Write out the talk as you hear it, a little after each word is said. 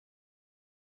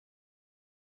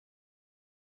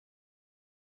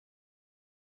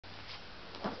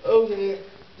Okay,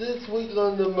 this week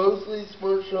on the Mostly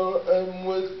Sports Show, I'm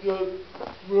with Coach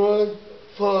Ron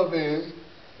Faubion.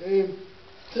 And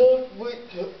tough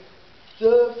weekend,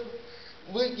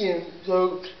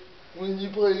 Coach, when you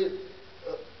played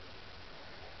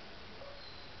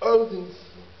Arkansas.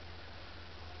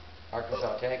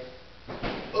 Arkansas Tech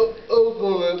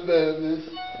Oklahoma Baptist.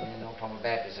 and Oklahoma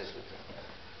Baptist this week.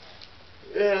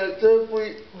 Yeah, tough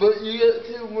week, but you got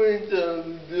 2 wins out of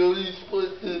the deal. You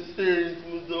split the series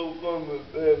with Oklahoma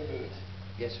Baptist.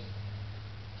 Yes, sir.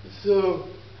 So,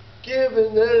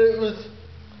 given that it was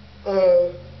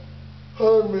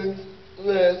Harmon's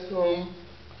last home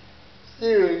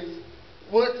series,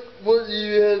 what do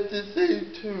you have to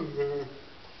say to her?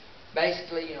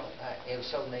 Basically, it was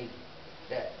so neat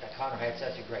that Connor had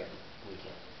such a great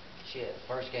weekend. She had the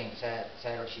first game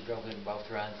Saturday, she drove in both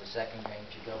runs. The second game,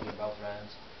 she drove in both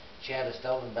runs. She had a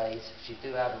stolen base. She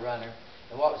threw out a runner.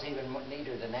 And what was even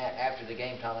neater than that, after the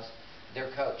game, Thomas,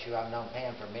 their coach, who I've known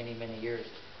Pam for many, many years,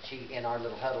 in our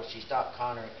little huddle, she stopped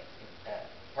Connor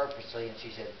purposely, and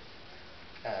she said,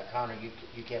 Connor,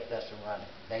 you kept us from running.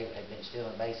 David had been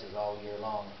stealing bases all year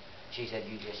long. She said,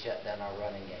 you just shut down our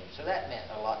running game. So that meant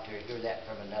a lot to her. Hear that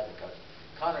from another coach.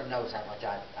 Connor knows how much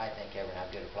I think ever how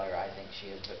good a player I think she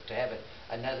is. But to have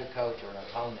another coach or an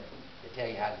opponent to tell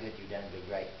you how good you've done would be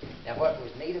great. Now, what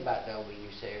was neat about the OBU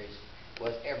series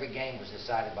was every game was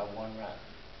decided by 1 run.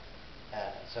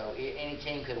 So any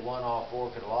team could have won all 4,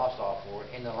 could have lost all 4.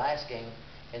 In the last game,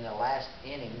 in the last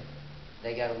inning,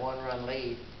 they got a 1-run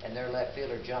lead, and their left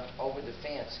fielder jumps over the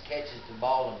fence, catches the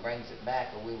ball, and brings it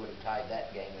back, or we would have tied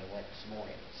that game and went this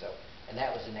morning. So, and that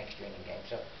was an extra inning game.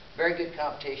 So, very good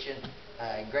competition,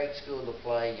 great school to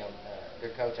play.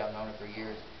 Their coach, I've known her for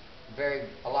years.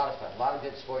 A lot of fun, a lot of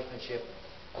good sportsmanship.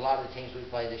 A lot of the teams we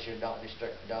play this year don't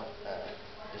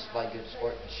display good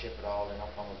sportsmanship at all, and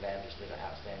Oklahoma Baptist did an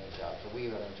outstanding job. So we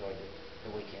really enjoyed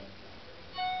the weekend.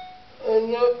 I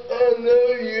know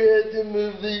you had to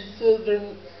move the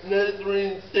Southern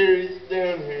Nazarene series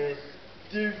down here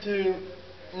due to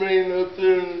rain up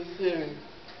there in the city.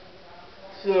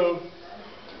 So,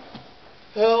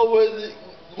 how was it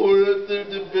going up there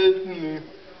to Bethany,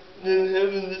 then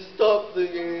having to stop the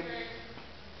game,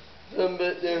 come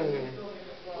back down here,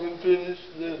 and finish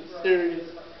the series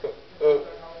up?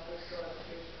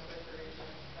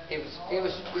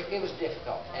 It was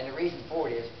difficult, and the reason for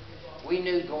it is we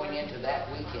knew going into that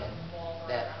weekend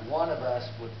that one of us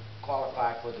would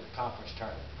qualify for the conference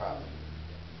tournament, probably.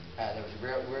 There was a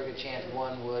real good chance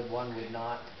one would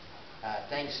not.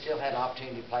 Things still had an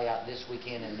opportunity to play out this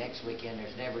weekend and next weekend. You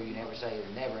never say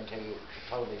never until you're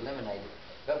totally eliminated.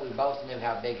 But we both knew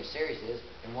how big a series is,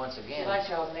 and once again,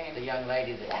 the young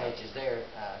lady that coaches there,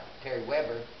 Terry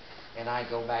Weber, and I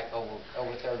go back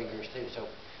over 30 years too. So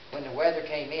when the weather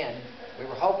came in, we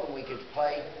were hoping we could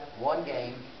play 1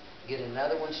 game, get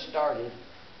another one started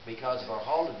because of our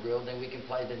halted rule, then we can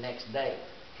play the next day,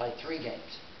 play 3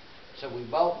 games. So we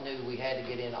both knew we had to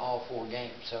get in all 4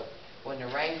 games. So when the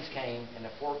rains came and the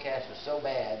forecast was so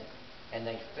bad and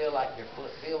they feel like their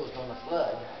field was going to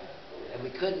flood and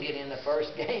we couldn't get in the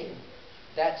first game,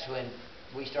 that's when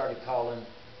we started calling.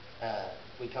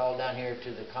 We called down here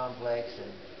to the complex,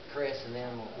 and Chris and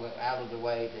them went out of the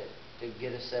way to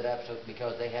get us set up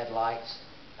because they had lights,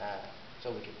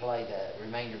 so we could play the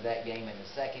remainder of that game and the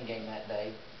second game that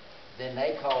day. Then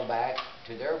they called back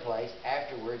to their place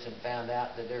afterwards and found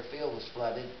out that their field was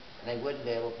flooded and they wouldn't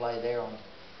be able to play there on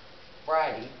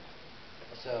Friday.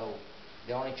 So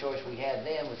the only choice we had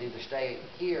then was either stay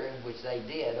here, which they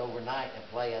did overnight, and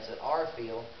play us at our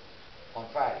field on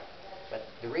Friday. But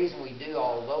the reason we do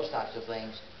all of those types of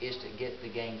things is to get the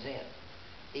games in.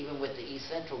 Even with the East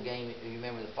Central game, if you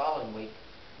remember the following week,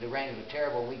 the rain was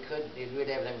terrible. We did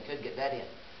everything we could get that in.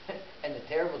 And the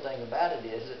terrible thing about it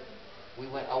is that we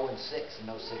went 0-6 in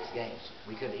those 6 games.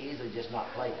 We could have easily just not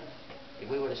played them. If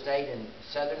we would have stayed in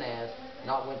Southern Naz,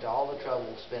 not went to all the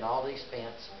trouble, spent all the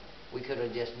expense, we could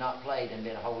have just not played and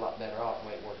been a whole lot better off the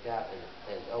way it worked out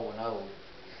as 0-0.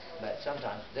 But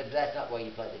sometimes that's not the way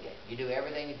you play the game. You do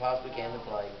everything you possibly can to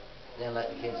play, then let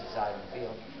the kids decide on the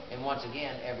field. And once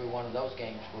again, every one of those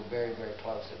games were very, very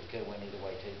close that we could win either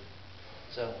way too.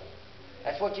 So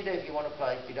that's what you do if you want to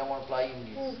play. If you don't want to play, you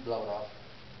can just blow it off.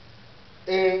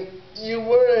 And you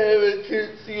want to have a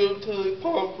chance to go to the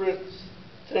conference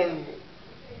tournament,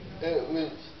 at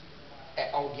least.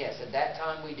 Oh yes, at that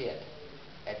time we did.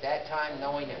 At that time,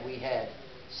 knowing that we had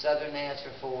Southern Naz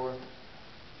for 4,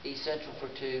 East Central for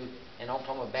 2, and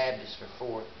Oklahoma Baptist for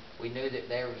 4, we knew that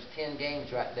there was 10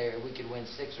 games right there. We could win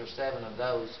 6 or 7 of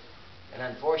those. And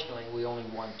unfortunately, we only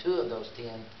won 2 of those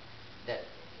 10. That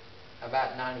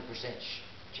about 90%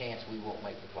 chance we won't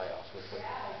make the playoffs.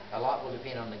 A lot will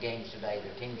depend on the games today.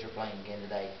 The teams are playing again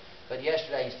today. But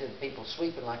yesterday, instead of people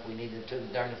sweeping like we needed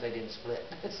to, darn if they didn't split.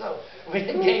 So we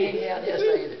didn't gain any out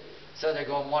yesterday either. So they're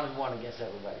going 1-1 against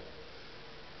everybody.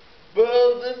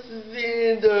 Well, this is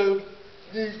the end of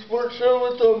the sports show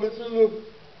with Mpstly.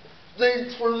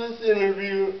 Thanks for this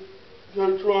interview,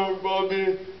 Coach Ron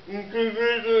Faubion, and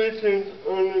congratulations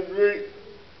on a great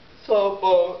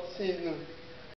softball season.